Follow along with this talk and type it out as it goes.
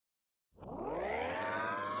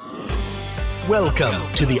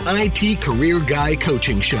Welcome to the IT Career Guy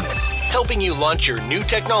Coaching Show, helping you launch your new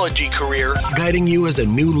technology career, guiding you as a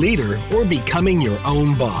new leader, or becoming your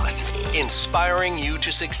own boss, inspiring you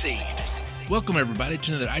to succeed. Welcome, everybody,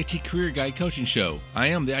 to another IT Career Guy Coaching Show. I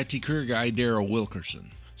am the IT Career Guy, Daryl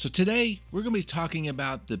Wilkerson. So today, we're going to be talking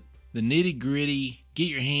about the nitty-gritty, get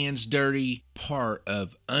your hands dirty part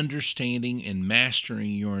of understanding and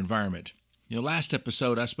mastering your environment. Last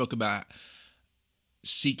episode, I spoke about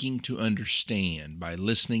seeking to understand by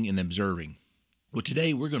listening and observing. Well,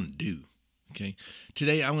 today we're going to do, okay?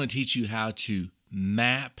 Today I'm going to teach you how to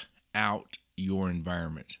map out your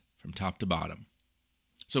environment from top to bottom.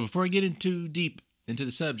 So before I get into deep into the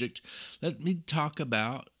subject, let me talk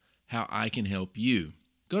about how I can help you.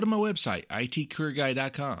 Go to my website,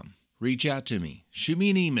 itcareerguy.com. Reach out to me. Shoot me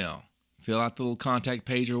an email. Fill out the little contact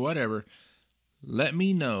page or whatever. Let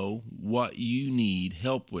me know what you need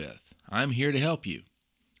help with. I'm here to help you.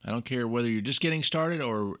 I don't care whether you're just getting started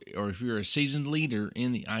or if you're a seasoned leader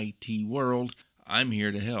in the IT world, I'm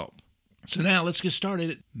here to help. So now let's get started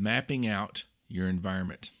at mapping out your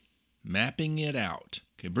environment. Mapping it out.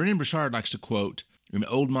 Okay, Brendon Burchard likes to quote an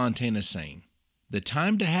old Montana saying, "The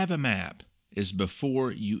time to have a map is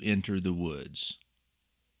before you enter the woods."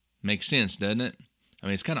 Makes sense, doesn't it? I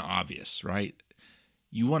mean, it's kind of obvious, right?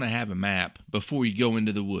 You want to have a map before you go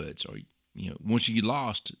into the woods, or once you get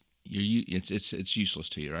lost, it's useless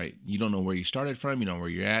to you, right? You don't know where you started from, you don't know where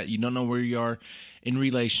you're at, you don't know where you are in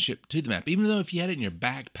relationship to the map. Even though if you had it in your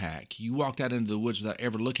backpack, you walked out into the woods without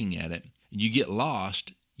ever looking at it, and you get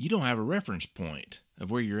lost, you don't have a reference point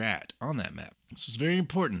of where you're at on that map. So it's very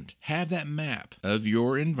important. Have that map of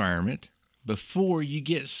your environment before you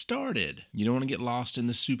get started. You don't want to get lost in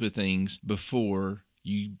the soup of things before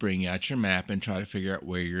you bring out your map and try to figure out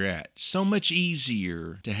where you're at. So much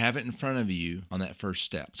easier to have it in front of you on that first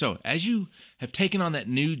step. So as you have taken on that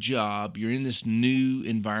new job, you're in this new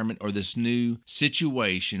environment or this new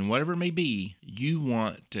situation, whatever it may be, you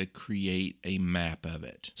want to create a map of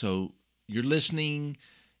it. So you're listening,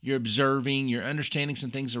 you're observing, you're understanding some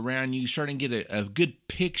things around you, starting to get a good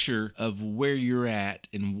picture of where you're at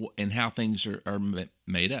and how things are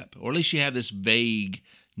made up. Or at least you have this vague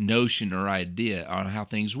notion or idea on how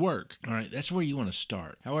things work. All right, that's where you want to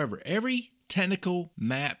start. However, every technical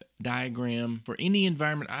map diagram for any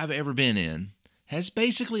environment I've ever been in has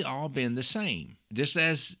basically all been the same. Just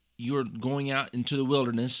as you're going out into the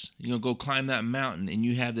wilderness, you're going to go climb that mountain and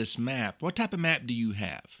you have this map. What type of map do you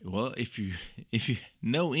have? Well, if you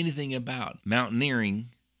know anything about mountaineering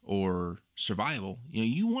or survival,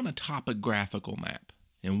 you want a topographical map.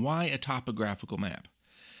 And why a topographical map?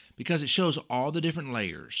 Because it shows all the different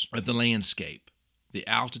layers of the landscape, the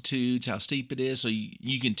altitudes, how steep it is, so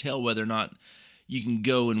you can tell whether or not you can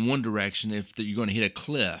go in one direction if you're going to hit a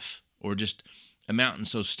cliff or just a mountain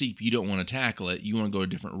so steep you don't want to tackle it, you want to go a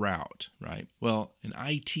different route, right? Well, an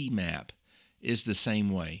IT map is the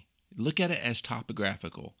same way. Look at it as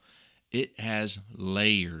topographical. It has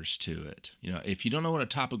layers to it. If you don't know what a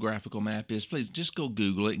topographical map is, please just go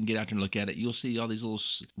Google it and get out there and look at it. You'll see all these little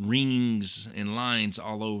rings and lines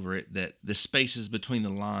all over it that the spaces between the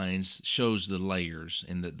lines shows the layers.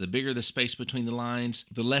 And the bigger the space between the lines,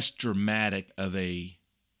 the less dramatic of a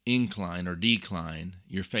incline or decline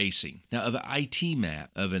you're facing. Now, of an IT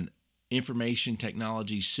map, of an information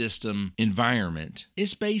technology system environment,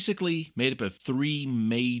 it's basically made up of three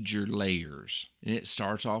major layers. And it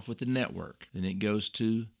starts off with the network, then it goes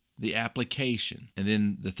to the application, and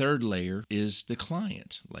then the third layer is the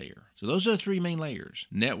client layer. So those are the three main layers: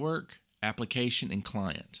 network, application, and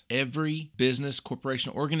client. Every business,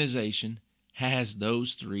 corporation, organization has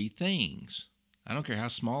those three things. I don't care how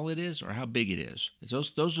small it is or how big it is.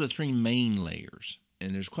 Those are the three main layers.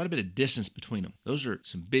 And there's quite a bit of distance between them. Those are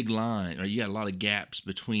some big lines, or you got a lot of gaps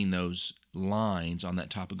between those lines on that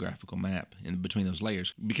topographical map and between those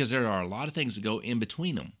layers, because there are a lot of things that go in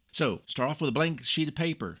between them. So start off with a blank sheet of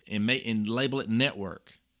paper and label it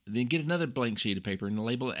network. Then get another blank sheet of paper and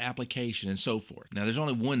label it application, and so forth. Now, there's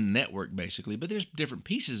only one network basically, but there's different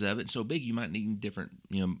pieces of it. So big you might need different,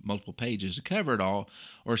 multiple pages to cover it all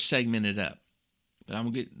or segment it up. But I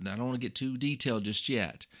don't want to get too detailed just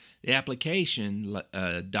yet. The application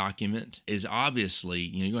document is obviously,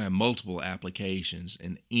 you're going to have multiple applications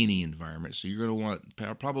in any environment. So you're going to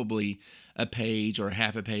want probably a page or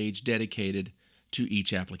half a page dedicated to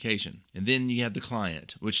each application. And then you have the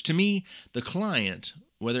client, which to me, the client,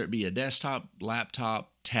 whether it be a desktop,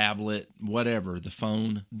 laptop, tablet, whatever, the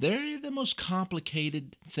phone, they're the most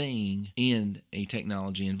complicated thing in a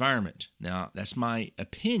technology environment. Now, that's my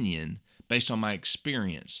opinion based on my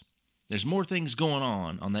experience. There's more things going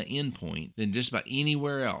on that endpoint than just about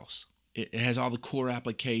anywhere else. It has all the core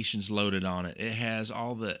applications loaded on it. It has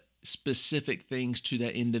all the specific things to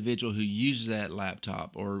that individual who uses that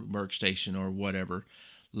laptop or workstation or whatever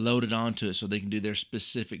loaded onto it so they can do their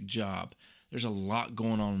specific job. There's a lot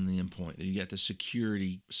going on in the endpoint. You got the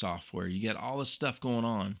security software. You got all this stuff going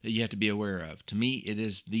on that you have to be aware of. To me, it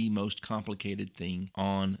is the most complicated thing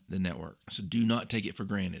on the network. So do not take it for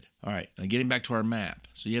granted. All right, now getting back to our map.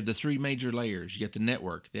 So you have the three major layers. You got the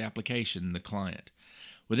network, the application, and the client.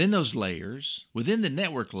 Within those layers, within the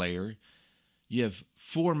network layer, you have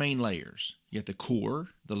four main layers. You got the core,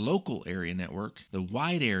 the local area network, the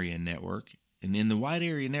wide area network. And in the wide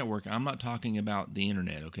area network, I'm not talking about the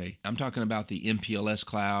internet, okay? I'm talking about the MPLS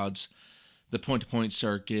clouds, the point-to-point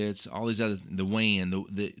circuits, all these other, the WAN,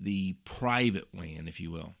 the private WAN, if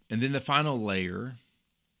you will. And then the final layer,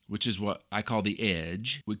 which is what I call the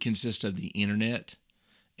edge, would consist of the internet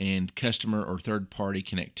and customer or third-party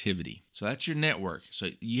connectivity. So that's your network. So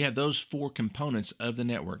you have those four components of the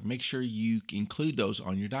network. Make sure you include those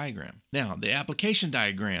on your diagram. Now, the application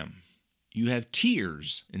diagram. You have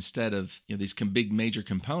tiers instead of these big major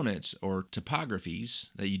components or topographies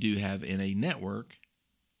that you do have in a network.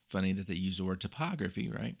 Funny that they use the word topography,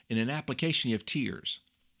 right? In an application, you have tiers.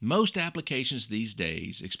 Most applications these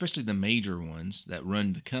days, especially the major ones that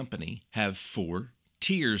run the company, have four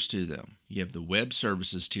tiers to them. You have the web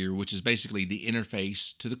services tier, which is basically the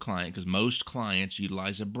interface to the client, because most clients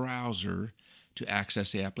utilize a browser to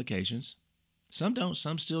access the applications. Some don't.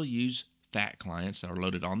 Some still use fat clients that are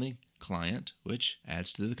loaded on the client, which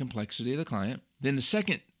adds to the complexity of the client. Then the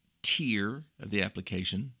second tier of the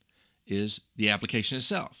application is the application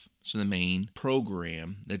itself. So the main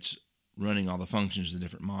program that's running all the functions, the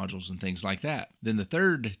different modules and things like that. Then the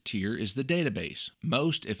third tier is the database.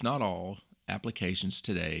 Most, if not all, applications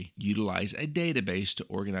today utilize a database to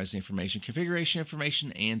organize the information, configuration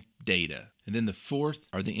information, and data. And then the fourth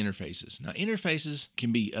are the interfaces. Now, interfaces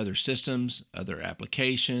can be other systems, other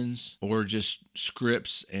applications, or just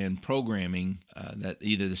scripts and programming that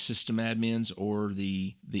either the system admins or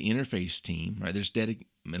the interface team, right?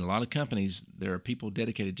 In a lot of companies, there are people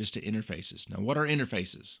dedicated just to interfaces. Now, what are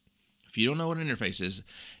interfaces? If you don't know what an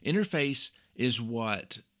interface is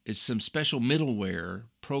what is some special middleware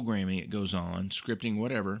programming that goes on, scripting,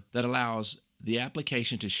 whatever, that allows the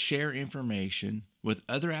application to share information with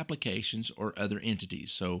other applications or other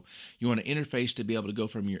entities. So you want an interface to be able to go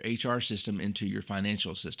from your HR system into your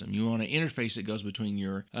financial system. You want an interface that goes between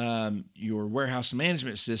your warehouse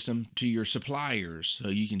management system to your suppliers, so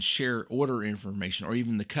you can share order information, or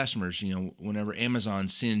even the customers. Whenever Amazon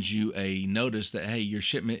sends you a notice that, hey, your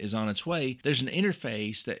shipment is on its way, there's an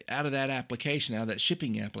interface that out of that application, out of that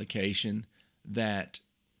shipping application, that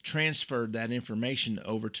transferred that information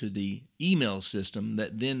over to the email system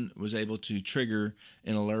that then was able to trigger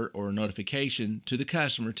an alert or a notification to the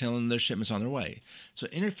customer telling them their shipment's on their way. So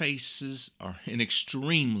interfaces are an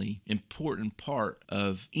extremely important part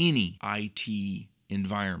of any IT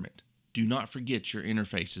environment. Do not forget your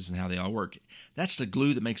interfaces and how they all work. That's the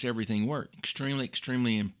glue that makes everything work. Extremely,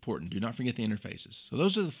 extremely important. Do not forget the interfaces. So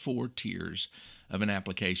those are the four tiers of an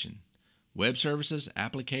application: web services,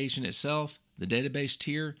 application itself, the database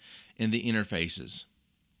tier, and the interfaces.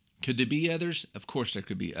 Could there be others? Of course there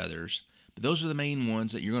could be others, but those are the main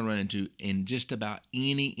ones that you're going to run into in just about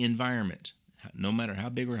any environment, no matter how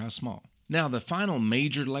big or how small. Now, the final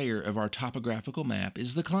major layer of our topographical map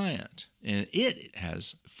is the client, and it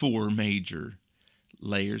has four major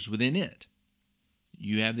layers within it.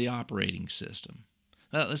 You have the operating system.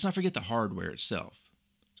 Let's not forget the hardware itself.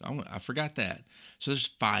 So I forgot that. So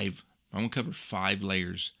there's five. I'm going to cover 5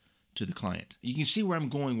 layers to the client. You can see where I'm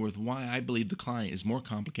going with why I believe the client is more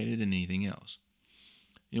complicated than anything else.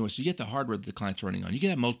 So you get the hardware that the client's running on. You can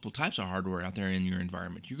have multiple types of hardware out there in your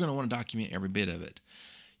environment. You're going to want to document every bit of it.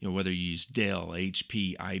 Whether you use Dell,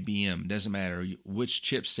 HP, IBM, doesn't matter. Which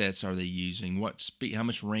chipsets are they using? What speed? How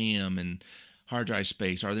much RAM and hard drive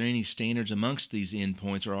space? Are there any standards amongst these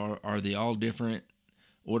endpoints, or are they all different,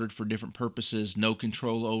 ordered for different purposes, no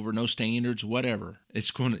control over, no standards, whatever?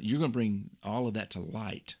 You're going to bring all of that to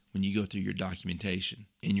light when you go through your documentation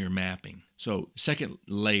and your mapping. So, second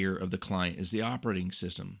layer of the client is the operating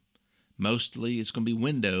system. Mostly it's going to be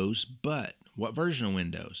Windows, but what version of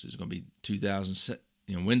Windows? Is it going to be 2007?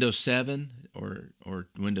 Windows 7 or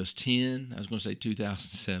Windows 10. I was going to say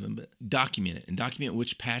 2007, but document it and document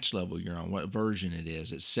which patch level you're on, what version it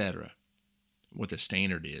is, etc. What the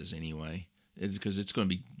standard is anyway. Because it's going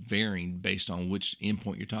to be varying based on which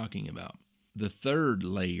endpoint you're talking about. The third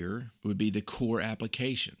layer would be the core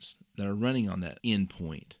applications that are running on that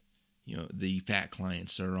endpoint. The fat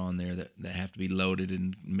clients that are on there that have to be loaded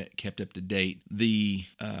and kept up to date. The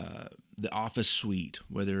the Office suite,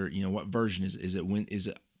 whether, what version is it? Is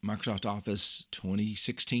it Microsoft Office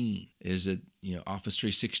 2016? Is it, Office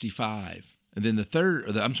 365? And then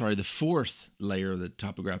the fourth layer of the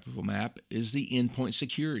topographical map is the endpoint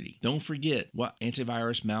security. Don't forget what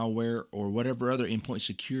antivirus, malware, or whatever other endpoint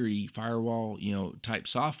security firewall, type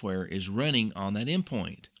software is running on that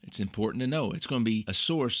endpoint. It's important to know. It's going to be a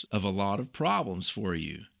source of a lot of problems for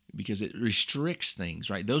you because it restricts things,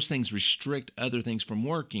 right? Those things restrict other things from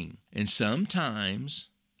working. And sometimes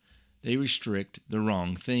they restrict the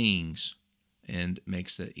wrong things and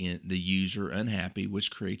makes the user unhappy,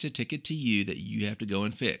 which creates a ticket to you that you have to go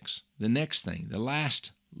and fix. The next thing, the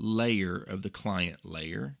last layer of the client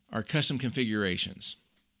layer, are custom configurations.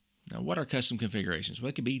 Now, what are custom configurations? Well,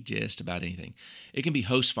 it could be just about anything. It can be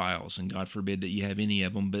host files, and God forbid that you have any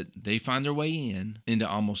of them, but they find their way into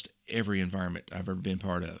almost every environment I've ever been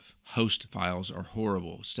part of. Host files are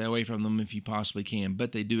horrible. Stay away from them if you possibly can,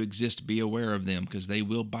 but they do exist. Be aware of them because they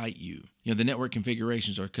will bite you. The network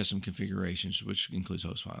configurations are custom configurations, which includes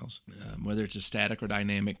host files. Whether it's a static or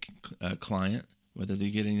dynamic client, whether they're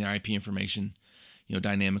getting their IP information,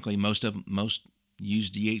 dynamically. Most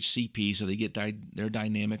use DHCP, so they get their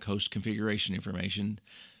dynamic host configuration information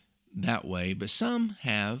that way, but some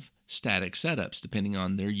have static setups depending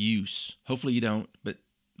on their use. Hopefully you don't, but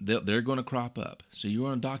they're going to crop up, so you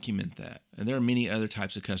want to document that. And there are many other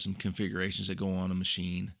types of custom configurations that go on a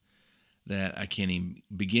machine that I can't even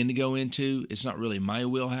begin to go into. It's not really my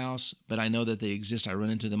wheelhouse, but I know that they exist. I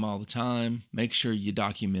run into them all the time. Make sure you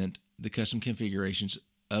document the custom configurations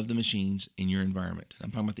of the machines in your environment. I'm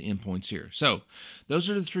talking about the endpoints here. So those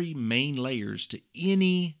are the three main layers to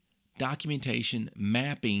any documentation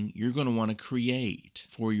mapping you're going to want to create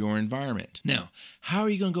for your environment. Now, how are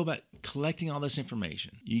you going to go about collecting all this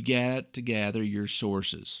information? You got to gather your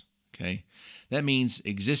sources, okay? That means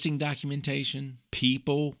existing documentation,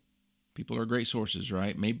 people are great sources,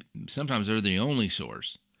 right? Maybe sometimes they're the only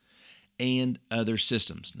source, and other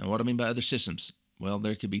systems. Now, what do I mean by other systems? Well,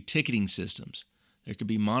 there could be ticketing systems. There could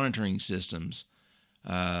be monitoring systems,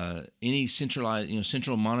 any centralized,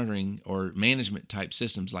 central monitoring or management type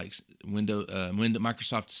systems like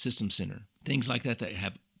Microsoft System Center, things like that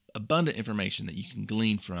have abundant information that you can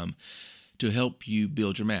glean from to help you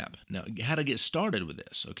build your map. Now, how to get started with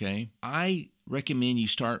this, okay? I recommend you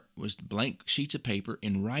start with blank sheets of paper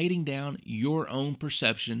and writing down your own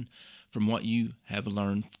perception from what you have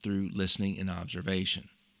learned through listening and observation.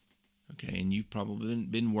 Okay, and you've probably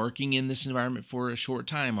been working in this environment for a short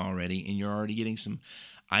time already, and you're already getting some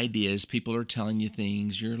ideas. People are telling you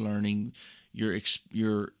things. You're learning.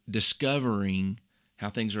 You're discovering how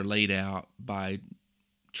things are laid out by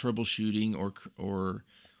troubleshooting or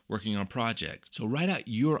working on projects. So write out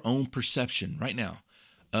your own perception right now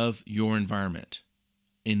of your environment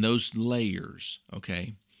in those layers.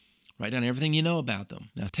 Okay, write down everything you know about them.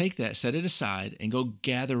 Now take that, set it aside, and go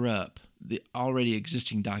gather up the already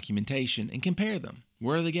existing documentation and compare them.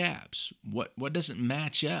 Where are the gaps? What doesn't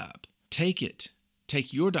match up? Take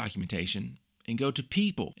your documentation and go to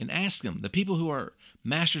people and ask them, the people who are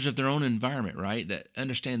masters of their own environment, right, that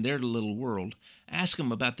understand their little world. Ask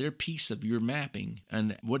them about their piece of your mapping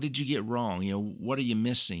and what did you get wrong? What are you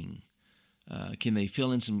missing? Can they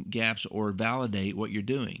fill in some gaps or validate what you're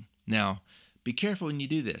doing? Now, be careful when you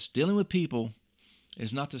do this. Dealing with people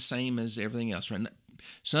is not the same as everything else, right?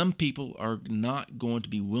 Some people are not going to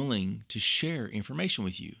be willing to share information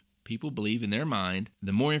with you. People believe in their mind,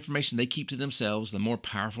 the more information they keep to themselves, the more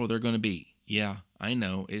powerful they're going to be. Yeah, I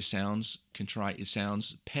know it sounds contrite, it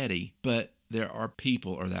sounds petty, but there are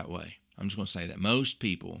people are that way. I'm just going to say that most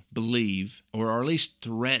people believe or are at least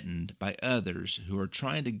threatened by others who are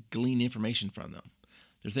trying to glean information from them.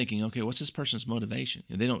 They're thinking, okay, what's this person's motivation?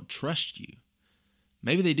 They don't trust you.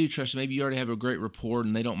 Maybe they do trust you. Maybe you already have a great rapport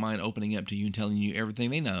and they don't mind opening up to you and telling you everything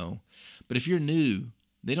they know. But if you're new,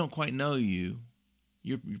 they don't quite know you,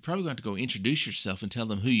 you're probably going to have to go introduce yourself and tell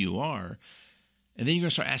them who you are. And then you're going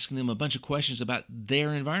to start asking them a bunch of questions about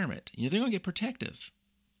their environment. They're going to get protective.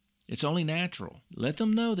 It's only natural. Let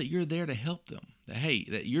them know that you're there to help them.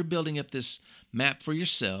 That you're building up this map for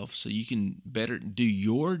yourself so you can better do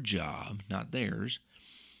your job, not theirs.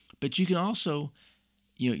 But you can also,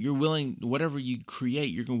 you're willing, whatever you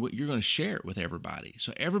create, you're going to share it with everybody.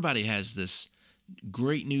 So everybody has this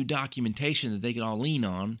great new documentation that they can all lean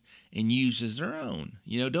on and use as their own.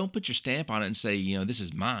 Don't put your stamp on it and say, this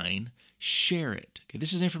is mine. Share it. Okay,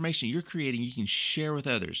 this is information you're creating you can share with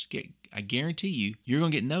others. I guarantee you're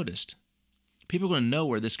going to get noticed. People are going to know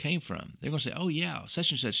where this came from. They're going to say, oh yeah,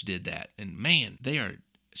 such and such did that. And man, they are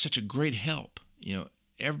such a great help.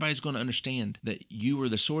 everybody's going to understand that you were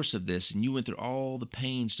the source of this and you went through all the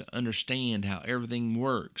pains to understand how everything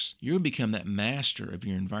works. You're going to become that master of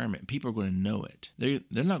your environment. People are going to know it.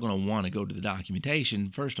 They're not going to want to go to the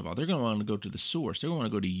documentation, first of all. They're going to want to go to the source. They're going to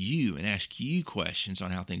want to go to you and ask you questions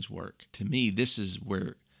on how things work. To me, this is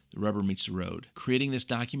where the rubber meets the road. Creating this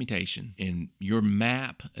documentation and your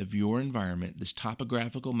map of your environment, this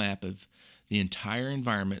topographical map of the entire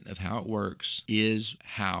environment of how it works, is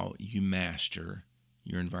how you master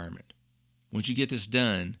your environment. Once you get this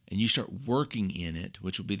done and you start working in it,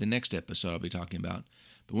 which will be the next episode I'll be talking about,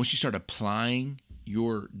 but once you start applying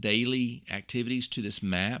your daily activities to this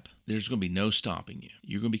map, there's going to be no stopping you.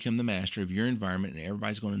 You're going to become the master of your environment and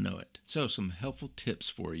everybody's going to know it. So some helpful tips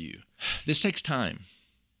for you. This takes time.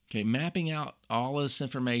 Okay, mapping out all this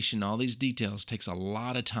information, all these details takes a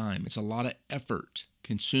lot of time. It's a lot of effort.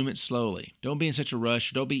 Consume it slowly. Don't be in such a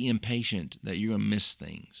rush. Don't be impatient that you're going to miss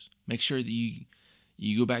things. Make sure that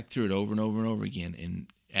you go back through it over and over and over again and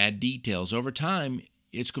add details. Over time,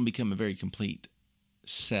 it's going to become a very complete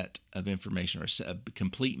set of information or a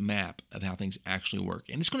complete map of how things actually work.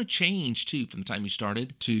 And it's going to change, too, from the time you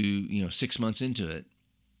started to 6 months into it.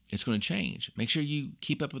 It's going to change. Make sure you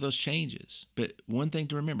keep up with those changes. But one thing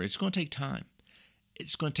to remember, it's going to take time.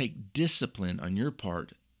 It's going to take discipline on your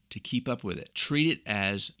part to keep up with it. Treat it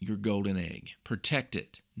as your golden egg. Protect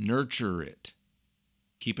it. Nurture it.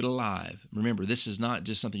 Keep it alive. Remember, this is not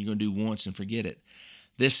just something you're going to do once and forget it.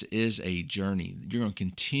 This is a journey. You're going to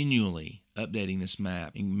continually updating this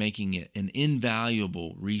map and making it an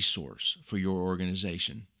invaluable resource for your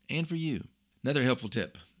organization and for you. Another helpful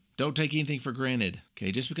tip. Don't take anything for granted.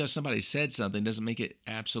 Okay, just because somebody said something doesn't make it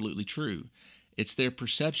absolutely true. It's their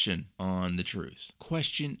perception on the truth.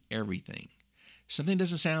 Question everything. If something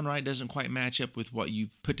doesn't sound right, doesn't quite match up with what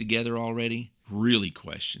you've put together already, really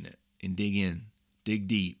question it and dig in, dig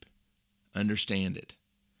deep, understand it.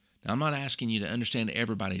 Now, I'm not asking you to understand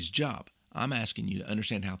everybody's job. I'm asking you to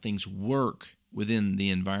understand how things work within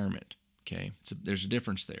the environment. Okay, so there's a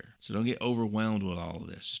difference there. So don't get overwhelmed with all of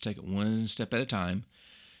this. Just take it one step at a time.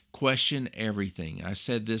 Question everything. I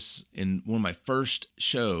said this in one of my first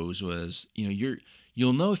shows was,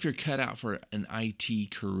 you'll know if you're cut out for an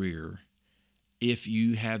IT career if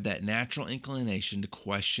you have that natural inclination to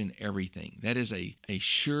question everything. That is a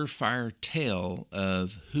surefire tell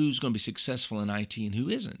of who's going to be successful in IT and who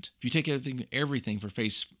isn't. If you take everything for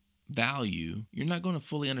face value, you're not going to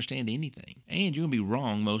fully understand anything. And you're going to be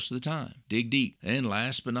wrong most of the time. Dig deep. And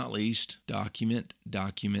last but not least, document,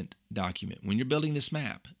 document, document. When you're building this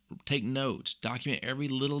map, take notes. Document every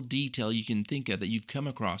little detail you can think of that you've come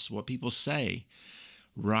across, what people say.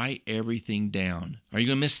 Write everything down. Are you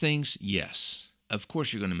going to miss things? Yes. Of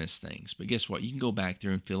course you're going to miss things. But guess what? You can go back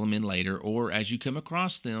there and fill them in later, or as you come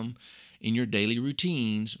across them in your daily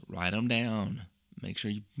routines, write them down. Make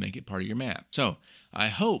sure you make it part of your map. So I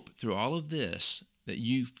hope through all of this that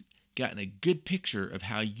you've gotten a good picture of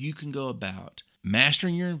how you can go about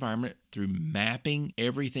mastering your environment through mapping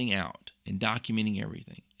everything out and documenting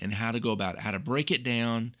everything, and how to go about it, how to break it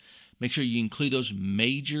down. Make sure you include those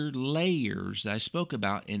major layers that I spoke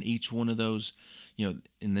about in each one of those,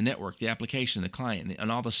 in the network, the application, the client,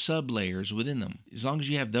 and all the sub-layers within them. As long as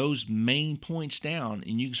you have those main points down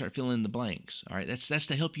and you can start filling in the blanks, all right? That's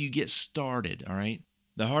to help you get started, all right?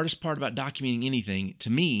 The hardest part about documenting anything,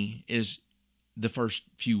 to me, is the first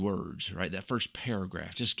few words, right? That first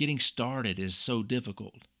paragraph. Just getting started is so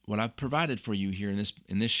difficult. What I've provided for you here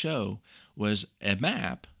in this show was a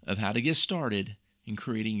map of how to get started in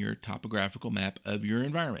creating your topographical map of your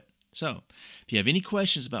environment. So, if you have any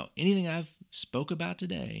questions about anything I've spoke about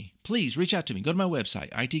today, please reach out to me. Go to my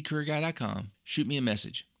website, itcareerguy.com. Shoot me a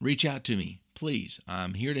message. Reach out to me, please.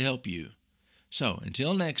 I'm here to help you. So,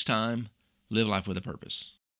 until next time, live life with a purpose.